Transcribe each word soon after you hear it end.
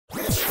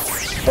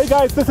Hey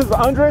guys, this is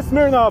Andrei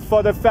Smirnov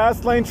for the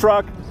Fast Lane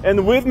Truck,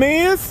 and with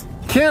me is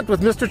Kent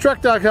with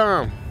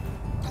MrTruck.com.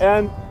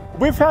 And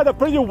we've had a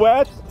pretty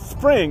wet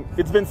spring.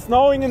 It's been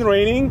snowing and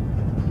raining,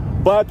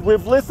 but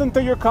we've listened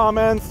to your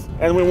comments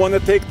and we want to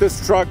take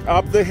this truck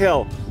up the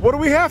hill. What do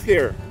we have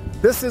here?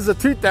 This is a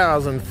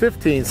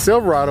 2015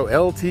 Silverado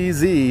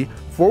LTZ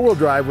four-wheel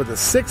drive with a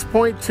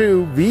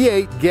 6.2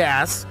 V8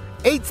 gas,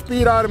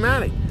 8-speed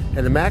automatic,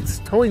 and the max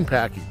towing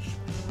package.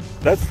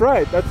 That's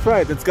right, that's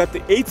right. It's got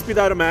the 8-speed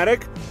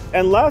automatic.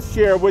 And last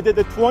year we did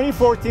the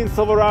 2014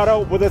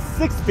 Silverado with a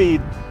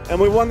 6-speed, and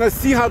we want to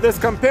see how this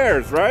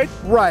compares, right?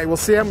 Right, we'll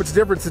see how much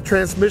difference the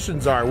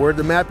transmissions are, where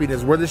the mapping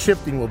is, where the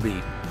shifting will be.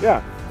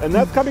 Yeah, and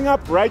that's coming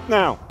up right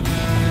now.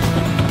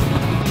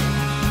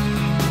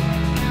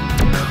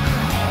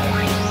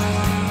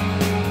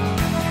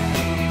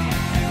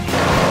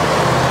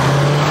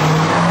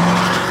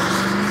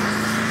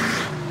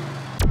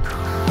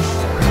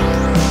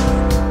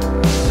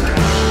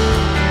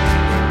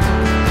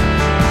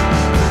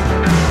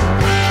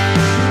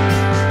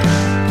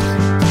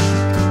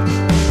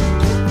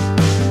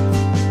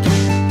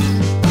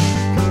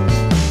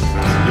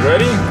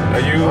 Ready?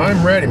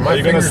 I'm ready. Are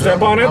you going to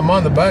step on it? I'm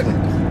on the button.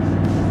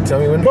 Tell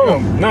me when to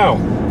Boom, go. now.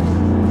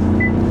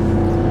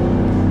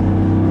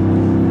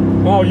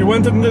 Oh, you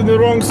went into the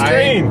wrong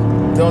screen.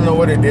 I don't know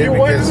what it did. You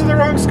went into the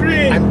wrong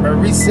screen. I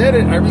reset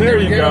it. There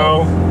you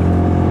go.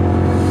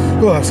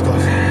 Oh, that's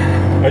close.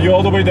 Are you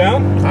all the way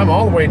down? I'm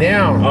all the way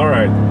down. All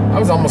right. I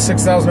was almost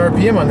 6,000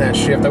 RPM on that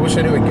shift. I wish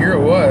I knew what gear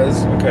it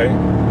was. Okay.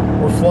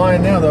 We're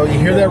flying now, though. You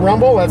hear that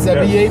rumble? That's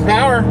that Yes. V8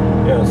 power.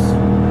 Yes.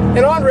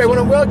 And Andre, I want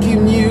to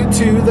welcome you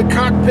to the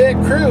cockpit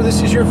crew.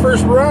 This is your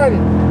first run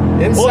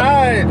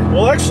inside.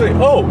 Well, actually,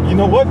 oh, you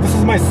know what? This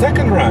is my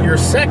second run. Your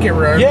second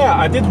run? Yeah,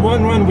 I did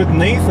one run with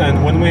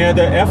Nathan when we had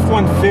the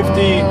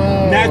F-150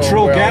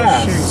 natural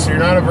gas. Shoot, so you're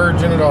not a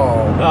virgin at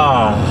all.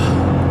 Ah.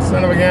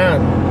 Son of a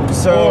gun.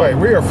 So, boy,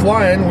 we are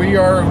flying. We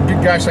are,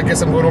 gosh, I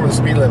guess I'm going over the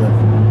speed limit.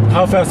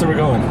 how fast are we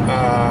going?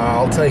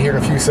 I'll tell you here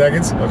in a few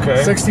seconds.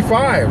 Okay.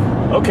 65.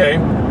 Okay.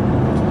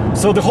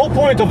 So the whole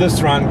point of this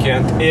run,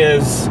 Kent,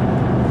 is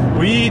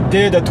we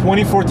did a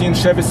 2014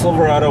 Chevy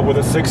Silverado with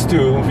a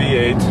 6.2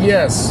 V8.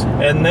 Yes.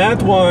 And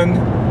that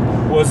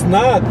one was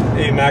not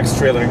a max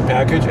trailering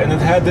package, and it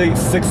had the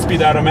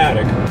 6-speed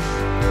automatic.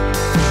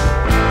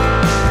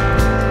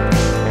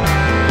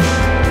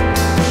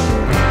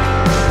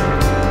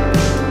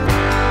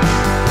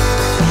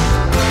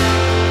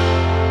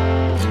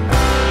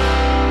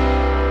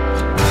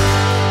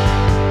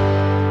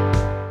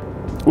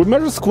 We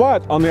measure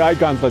squat on the Ike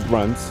Gauntlet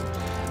runs,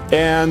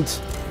 and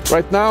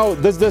right now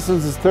this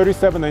distance is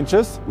 37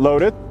 inches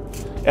loaded,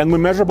 and we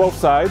measure both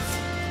sides,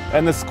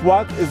 and the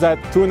squat is at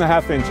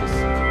 2.5 inches.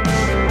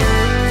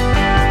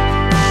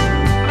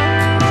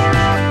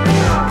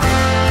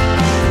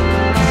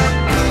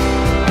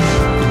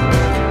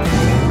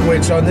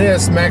 Which on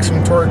this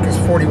maximum torque is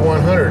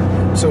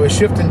 4,100, so it's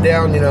shifting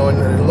down, you know, in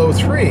the low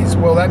threes.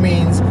 Well, that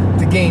means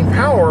to gain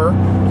power,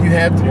 you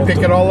have to pick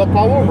it all up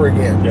all over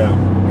again. Yeah.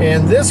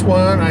 And this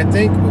one, I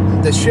think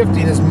the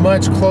shifting is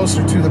much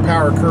closer to the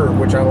power curve,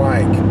 which I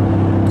like.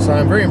 So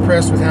I'm very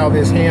impressed with how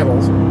this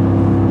handles.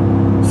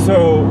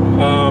 So,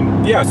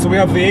 yeah, so we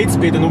have the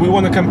 8-speed, and we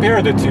want to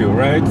compare the two,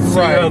 right? See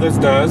how this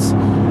does.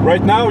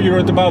 Right now, you're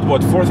at about,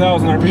 what,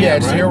 4,000 RPM, Yeah,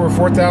 right? so here we're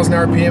 4,000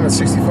 RPM at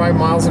 65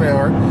 miles an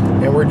hour,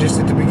 and we're just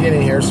at the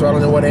beginning here, so I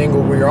don't know what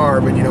angle we are,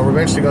 but, you know, we're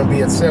eventually going to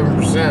be at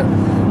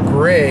 7%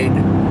 grade,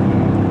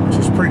 which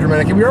is pretty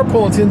dramatic. And we are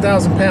pulling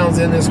 10,000 pounds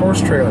in this horse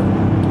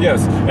trailer.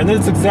 Yes, and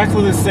it's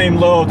exactly the same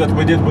load that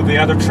we did with the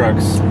other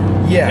trucks.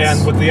 Yes.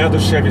 And with the other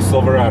Chevy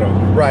Silverado.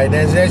 Right, and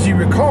as you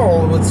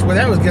recall,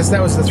 that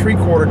was the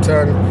 3/4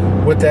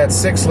 ton with that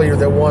 6-liter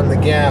that won the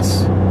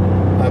gas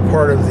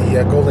part of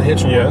the Golden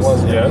Hitch Award,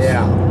 wasn't it? Yes.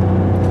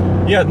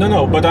 Yeah. Yeah,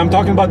 no, but I'm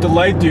talking about the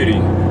light duty.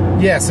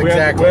 Yes,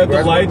 exactly. We had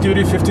the light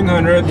duty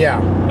 1500.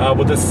 Yeah.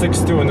 With a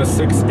 6.2 and a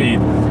 6-speed.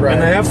 Right.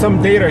 And I have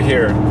some data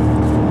here.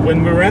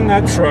 When we ran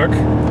that truck,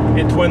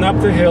 it went up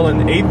the hill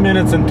in 8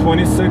 minutes and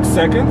 26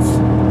 seconds.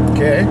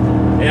 Okay.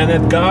 And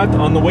it got,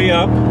 on the way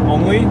up,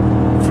 only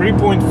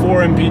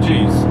 3.4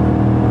 mpgs.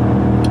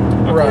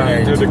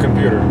 According to the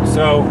computer.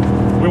 So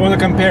we want to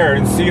compare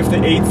and see if the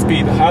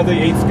 8-speed, how the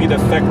 8-speed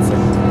affects it.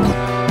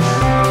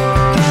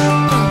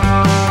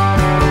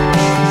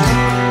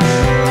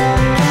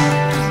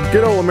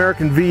 Good old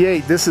American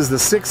V8. This is the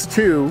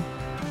 6.2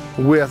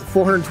 with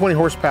 420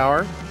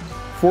 horsepower,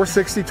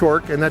 460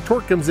 torque, and that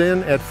torque comes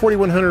in at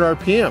 4,100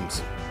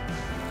 RPMs.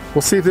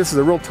 We'll see if this is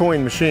a real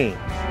towing machine.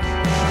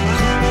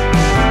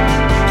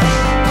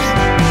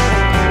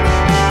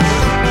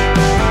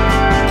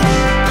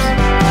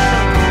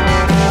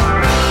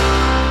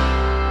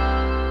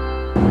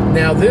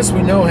 Now this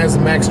we know has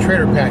the max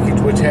trailer package,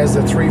 which has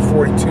the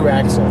 342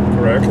 axle.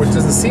 Correct. Which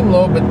doesn't seem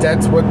low, but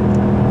that's what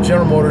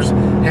General Motors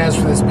has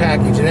for this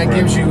package, and that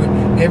gives you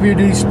heavier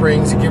duty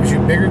springs, it gives you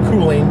bigger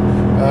cooling,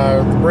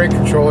 the brake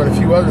control, and a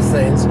few other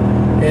things.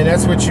 And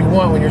that's what you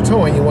want when you're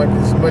towing. You want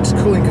as much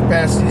cooling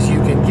capacity as you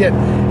can get.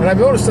 And I've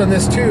noticed on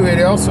this too,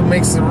 it also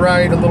makes the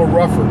ride a little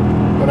rougher.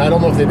 But I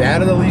don't know if they've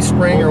added a leaf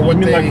spring or what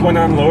you mean like when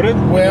unloaded?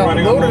 Well,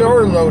 loaded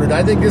or loaded.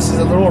 I think this is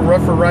a little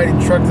rougher riding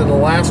truck than the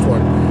last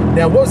one.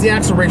 Now, what was the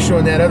axle ratio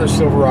in that other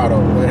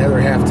Silverado, that other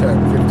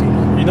half-ton,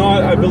 1500? You know,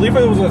 I believe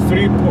it was a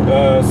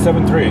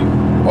 3.73.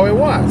 Oh, it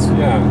was?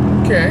 Yeah.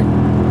 Okay.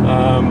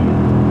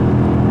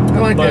 I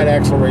like that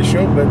axle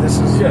ratio, but this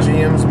is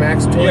GM's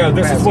max torque. Yeah,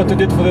 this is what they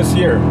did for this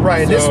year.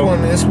 Right. So,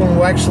 this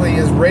one actually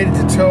is rated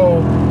to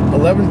tow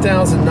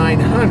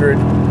 11,900.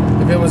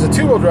 If it was a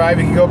two-wheel drive,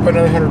 you could go up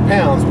another 100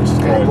 pounds, which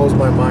kind of blows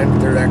my mind,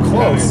 but they're that close.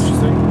 Yeah,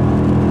 interesting.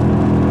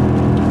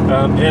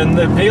 And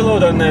the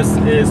payload on this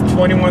is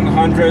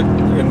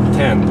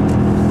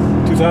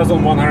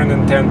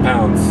 2,110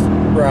 pounds.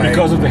 Right.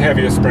 Because of the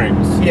heaviest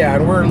springs. Yeah,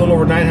 and we're a little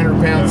over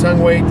 900 pounds tongue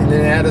weight, and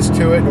then add us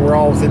to it, and we're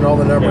all within all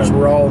the numbers. Yeah.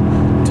 We're all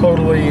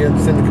totally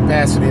within the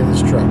capacity of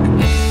this truck.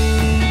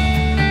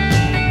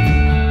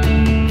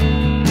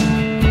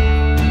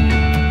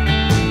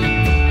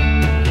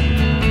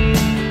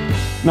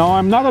 Now,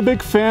 I'm not a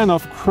big fan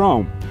of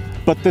chrome,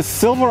 but the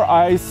silver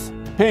ice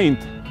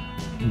paint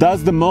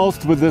does the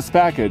most with this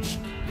package.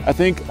 I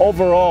think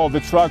overall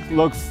the truck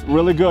looks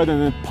really good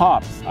and it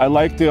pops. I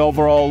like the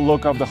overall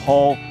look of the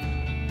whole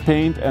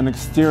paint and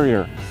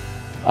exterior.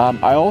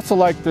 I also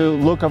like the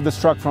look of this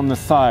truck from the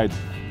side,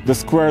 the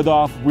squared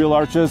off wheel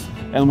arches,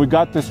 and we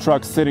got this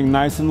truck sitting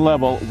nice and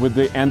level with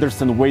the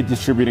Anderson weight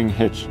distributing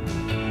hitch.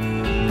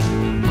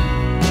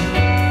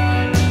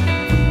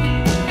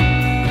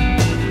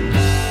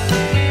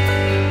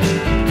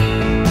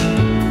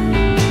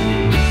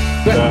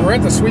 We're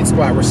at the sweet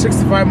spot. We're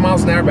 65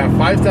 miles an hour, about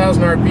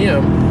 5,000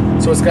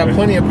 RPM, so it's got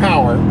plenty of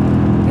power,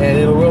 and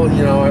it will,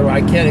 you know,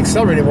 I can't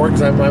accelerate anymore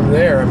because I'm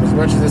there. As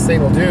much as this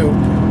thing will do,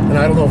 and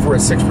I don't know if we're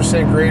at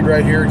 6% grade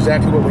right here,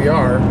 exactly what we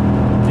are.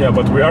 Yeah,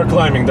 but we are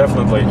climbing,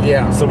 definitely.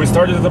 Yeah. So we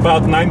started at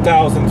about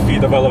 9,000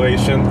 feet of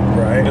elevation.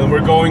 Right. And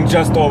we're going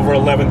just over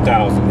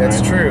 11,000.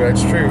 That's true,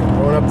 that's true.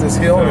 Going up this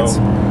hill, and it's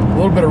a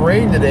little bit of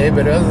rain today,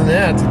 but other than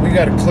that, we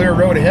got a clear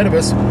road ahead of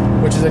us,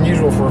 which is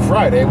unusual for a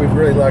Friday. We've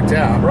really lucked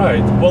out.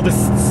 Right. Well, the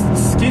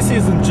ski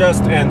season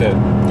just ended.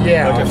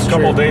 Yeah, like a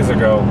couple days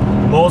ago.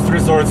 Most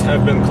resorts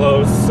have been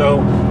closed,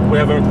 so we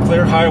have a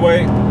clear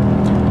highway.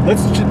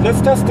 Let's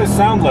test the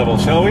sound level,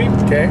 shall we?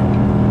 Okay.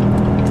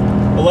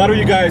 A lot of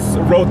you guys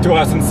wrote to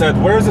us and said,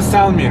 "Where's the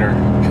sound meter?"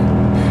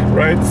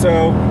 Right.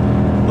 So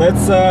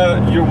let's.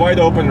 You're wide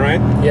open,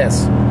 right?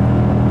 Yes.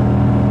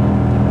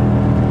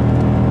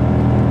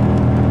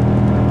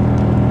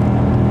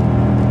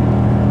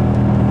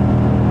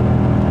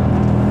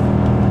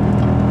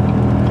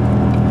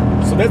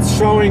 That's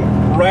showing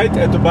right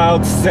at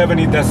about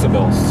 70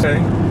 decibels. Okay.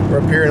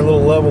 We're up here in a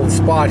little level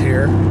spot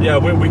here. Yeah,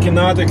 we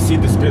cannot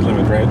exceed the speed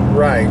limit, right?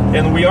 Right.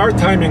 And we are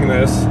timing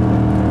this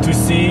to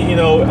see, you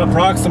know,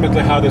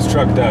 approximately how this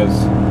truck does.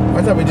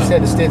 I thought we just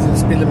had to stay to the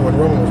speed limit when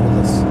Roman was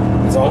with us.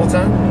 It's all the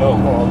time? Oh,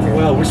 okay.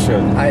 Well, we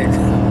should. I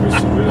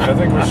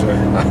think we should.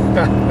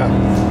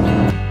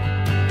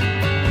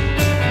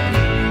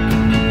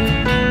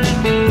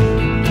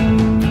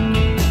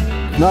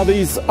 Now,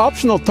 these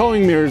optional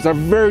towing mirrors are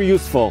very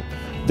useful.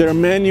 They're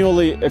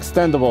manually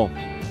extendable.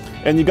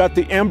 And you got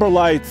the amber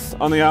lights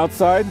on the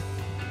outside,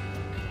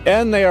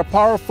 and they are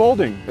power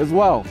folding as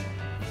well.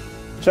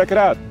 Check it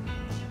out.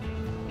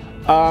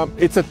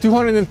 It's a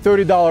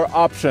 $230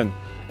 option.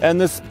 And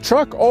this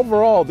truck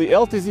overall, the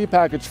LTZ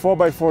package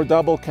 4x4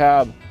 double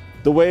cab,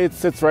 the way it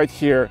sits right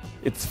here,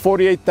 it's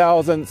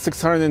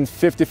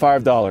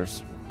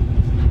 $48,655.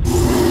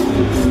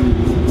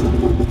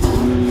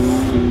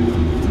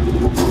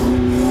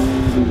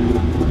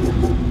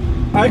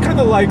 I kind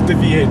of like the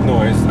V8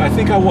 noise. I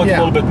think I want a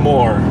little bit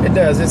more. It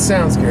does. It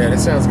sounds good. It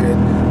sounds good.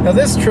 Now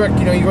this truck,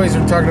 you know, you guys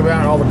are talking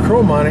about all the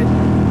chrome on it.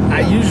 I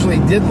usually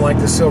didn't like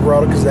the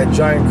Silverado because of that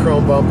giant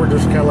chrome bumper,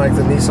 just kind of like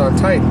the Nissan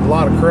Titan, a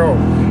lot of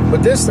chrome.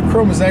 But this, the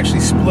chrome is actually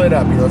split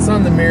up. You know, it's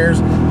on the mirrors,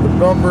 the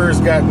bumper's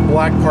got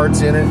black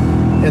parts in it,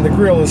 and the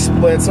grille is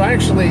split. So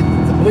actually,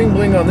 the bling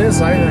bling on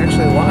this, I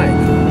actually like.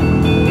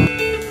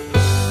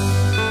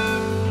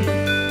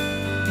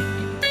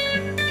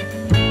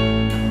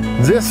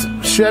 This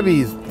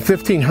Chevy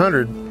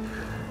 1500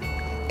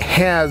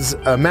 has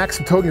a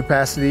maximum towing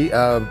capacity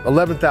of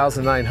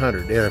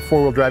 11,900 in a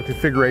four-wheel drive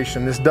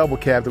configuration, this double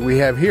cab that we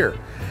have here.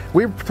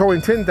 We're towing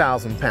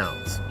 10,000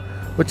 pounds,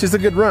 which is a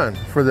good run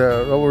for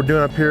what we're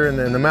doing up here in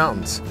the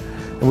mountains.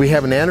 And we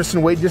have an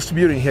Anderson weight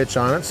distributing hitch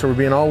on it, so we're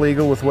being all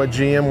legal with what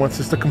GM wants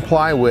us to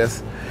comply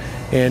with.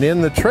 And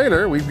in the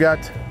trailer, we've got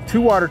 2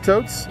 water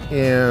totes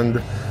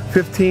and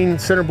 15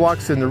 center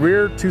blocks in the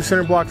rear, 2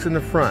 center blocks in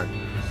the front.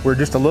 We're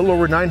just a little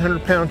over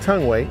 900 pound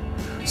tongue weight,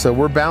 so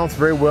we're balanced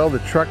very well. The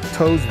truck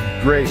tows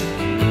great.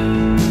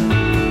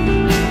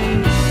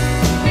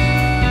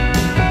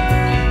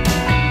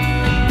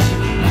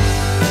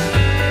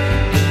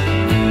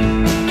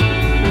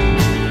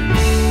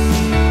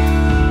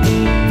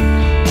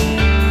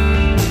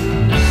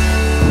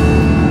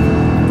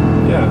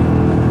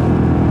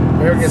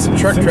 got some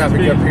truck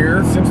traffic up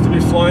here. Seems to be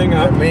flying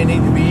up. That may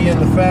need to be in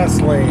the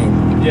fast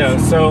lane. Yeah,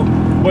 so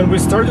when we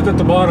started at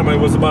the bottom, it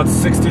was about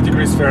 60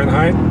 degrees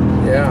Fahrenheit.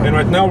 Yeah. And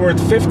right now we're at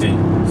 50.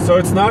 So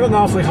it's not an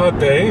awfully hot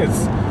day.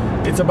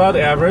 It's about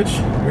average.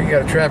 We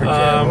got a traffic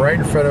jam right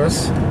in front of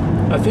us.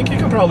 I think you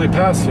can probably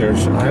pass here.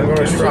 I'm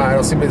going to try. I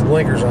don't see anybody's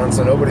blinkers on,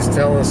 so nobody's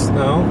telling us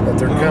that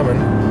they're coming.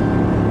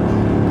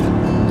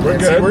 We're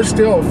good. See, we're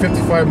still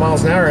 55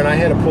 miles an hour, and I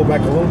had to pull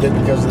back a little bit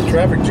because of the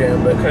traffic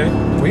jam. But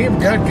we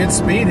have got good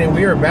speed, and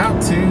we are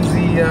about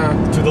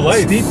to the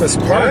lights.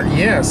 Steepest part. Right?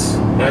 Yes.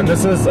 And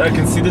this is, I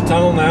can see the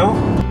tunnel now.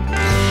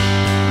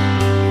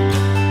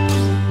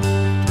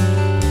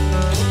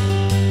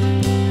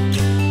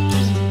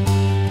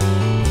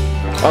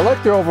 I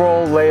like the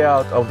overall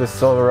layout of the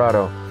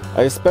Silverado.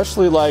 I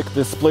especially like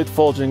the split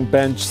folding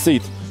bench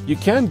seat. You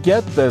can't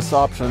get this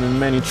option in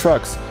many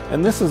trucks,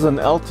 and this is an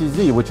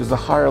LTZ, which is a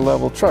higher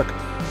level truck.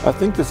 I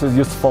think this is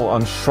useful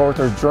on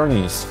shorter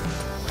journeys.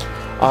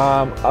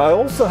 I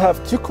also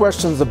have two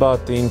questions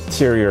about the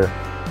interior.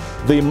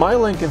 The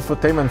MyLink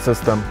infotainment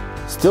system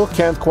still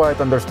can't quite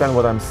understand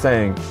what I'm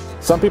saying.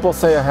 Some people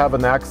say I have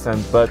an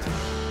accent, but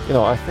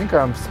I think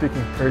I'm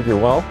speaking pretty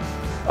well.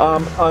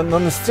 On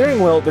the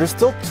steering wheel, there's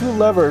still two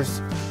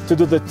levers to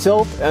do the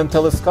tilt and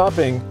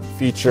telescoping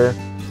feature,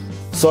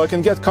 so I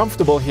can get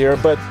comfortable here,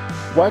 but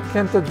why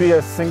can't it be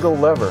a single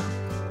lever?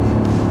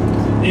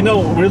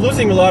 We're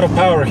losing a lot of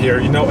power here.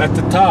 At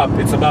the top,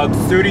 it's about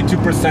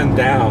 32%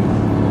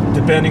 down,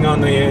 depending on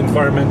the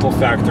environmental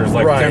factors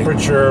like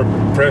temperature,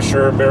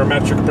 pressure,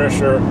 barometric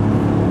pressure,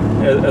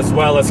 as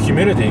well as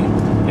humidity.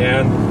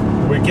 And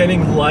we're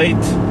getting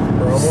light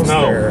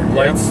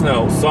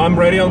snow. So I'm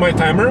ready on my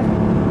timer.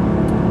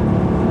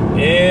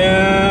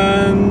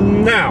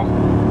 And now,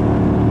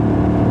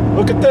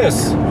 look at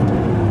this.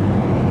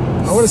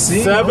 I want to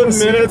see. 7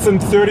 minutes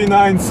and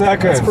 39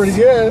 seconds. That's pretty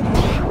good.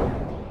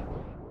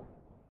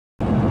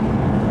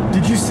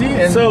 Did you see?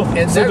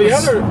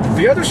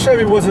 The other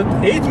Chevy was at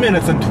 8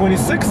 minutes and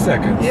 26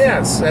 seconds.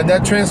 Yes, and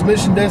that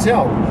transmission does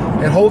help.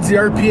 It holds the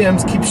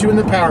RPMs, keeps you in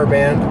the power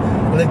band,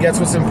 and then gets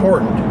what's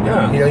important.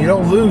 Yeah. You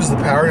don't lose the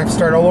power. You have to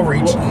start all over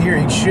each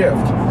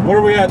shift. Where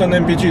are we at on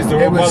MPGs?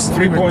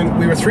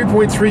 We were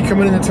 3.3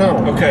 coming in the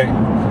tunnel. Okay.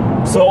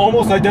 So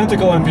almost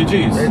identical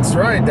MPGs. That's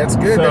right. That's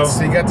good.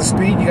 So you got the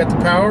speed, you got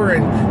the power,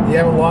 and you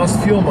haven't lost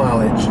fuel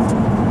mileage.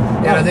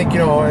 And I think,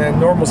 in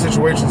normal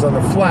situations on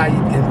the flat,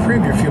 you can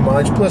improve your fuel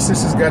mileage. Plus,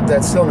 this has got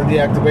that cylinder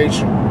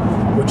deactivation,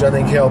 which I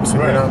think helps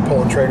when you're not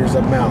pulling traders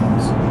up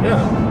mountains.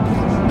 Yeah.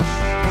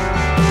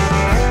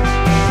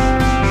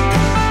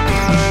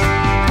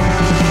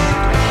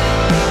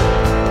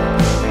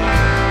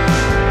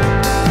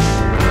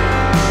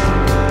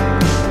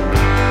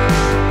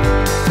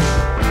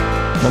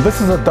 Now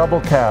this is a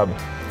double cab.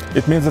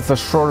 It means it's a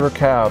shorter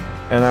cab,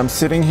 and I'm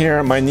sitting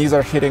here, my knees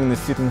are hitting the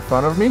seat in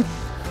front of me.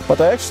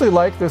 But I actually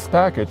like this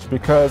package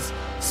because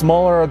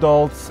smaller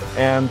adults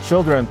and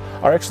children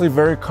are actually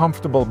very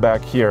comfortable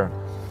back here.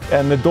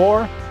 And the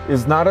door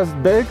is not as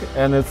big,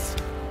 and it's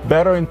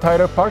better in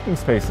tighter parking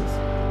spaces.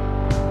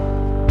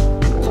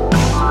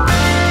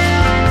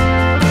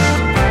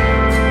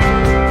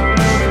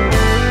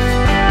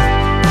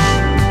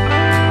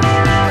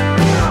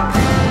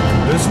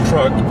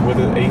 Truck with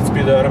an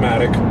 8-speed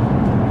automatic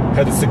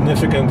had a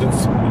significant,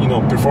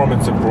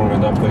 performance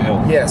improvement up the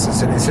hill. Yes,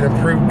 it's an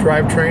improved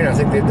drivetrain. I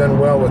think they've done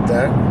well with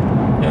that.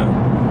 Yeah.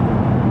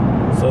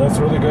 So that's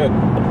really good.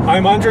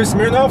 I'm Andrei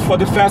Smirnov for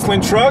the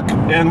Fastlane Truck,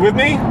 and with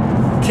me,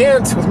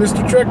 Kent with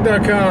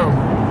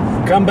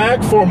MrTruck.com. Come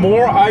back for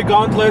more Ike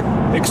Gauntlet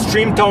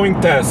extreme towing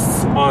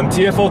tests on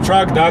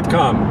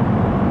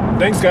TFLTruck.com.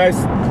 Thanks,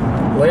 guys.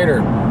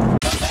 Later.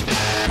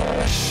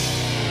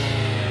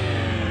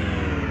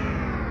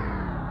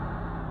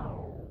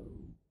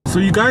 So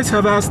you guys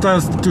have asked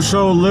us to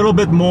show a little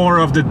bit more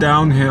of the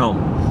downhill.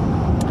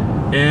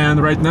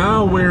 And right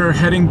now we're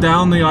heading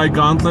down the Ike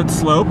Gauntlet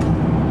slope.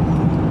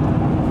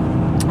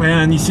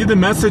 And you see the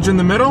message in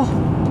the middle?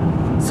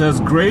 It says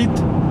great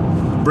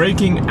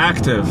braking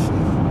active.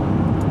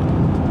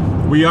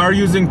 We are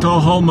using tow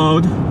haul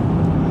mode.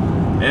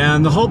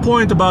 And the whole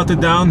point about the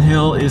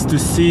downhill is to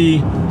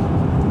see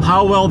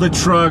how well the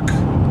truck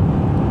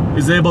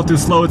is able to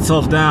slow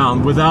itself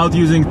down without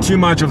using too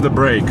much of the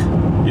brake.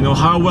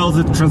 How well is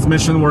the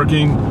transmission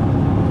working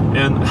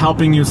and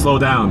helping you slow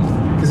down?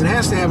 Because it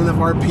has to have enough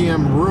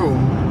RPM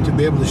room to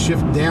be able to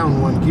shift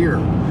down one gear.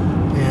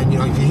 And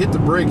if you hit the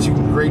brakes, you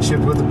can grade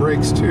shift with the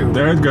brakes too.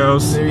 There it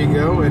goes. There you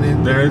go.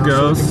 And there it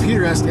goes. So the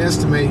computer has to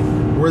estimate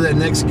where that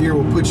next gear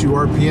will put you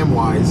RPM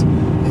wise.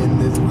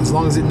 And as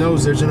long as it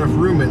knows there's enough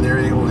room in there,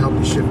 it will help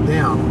you shift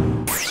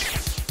down.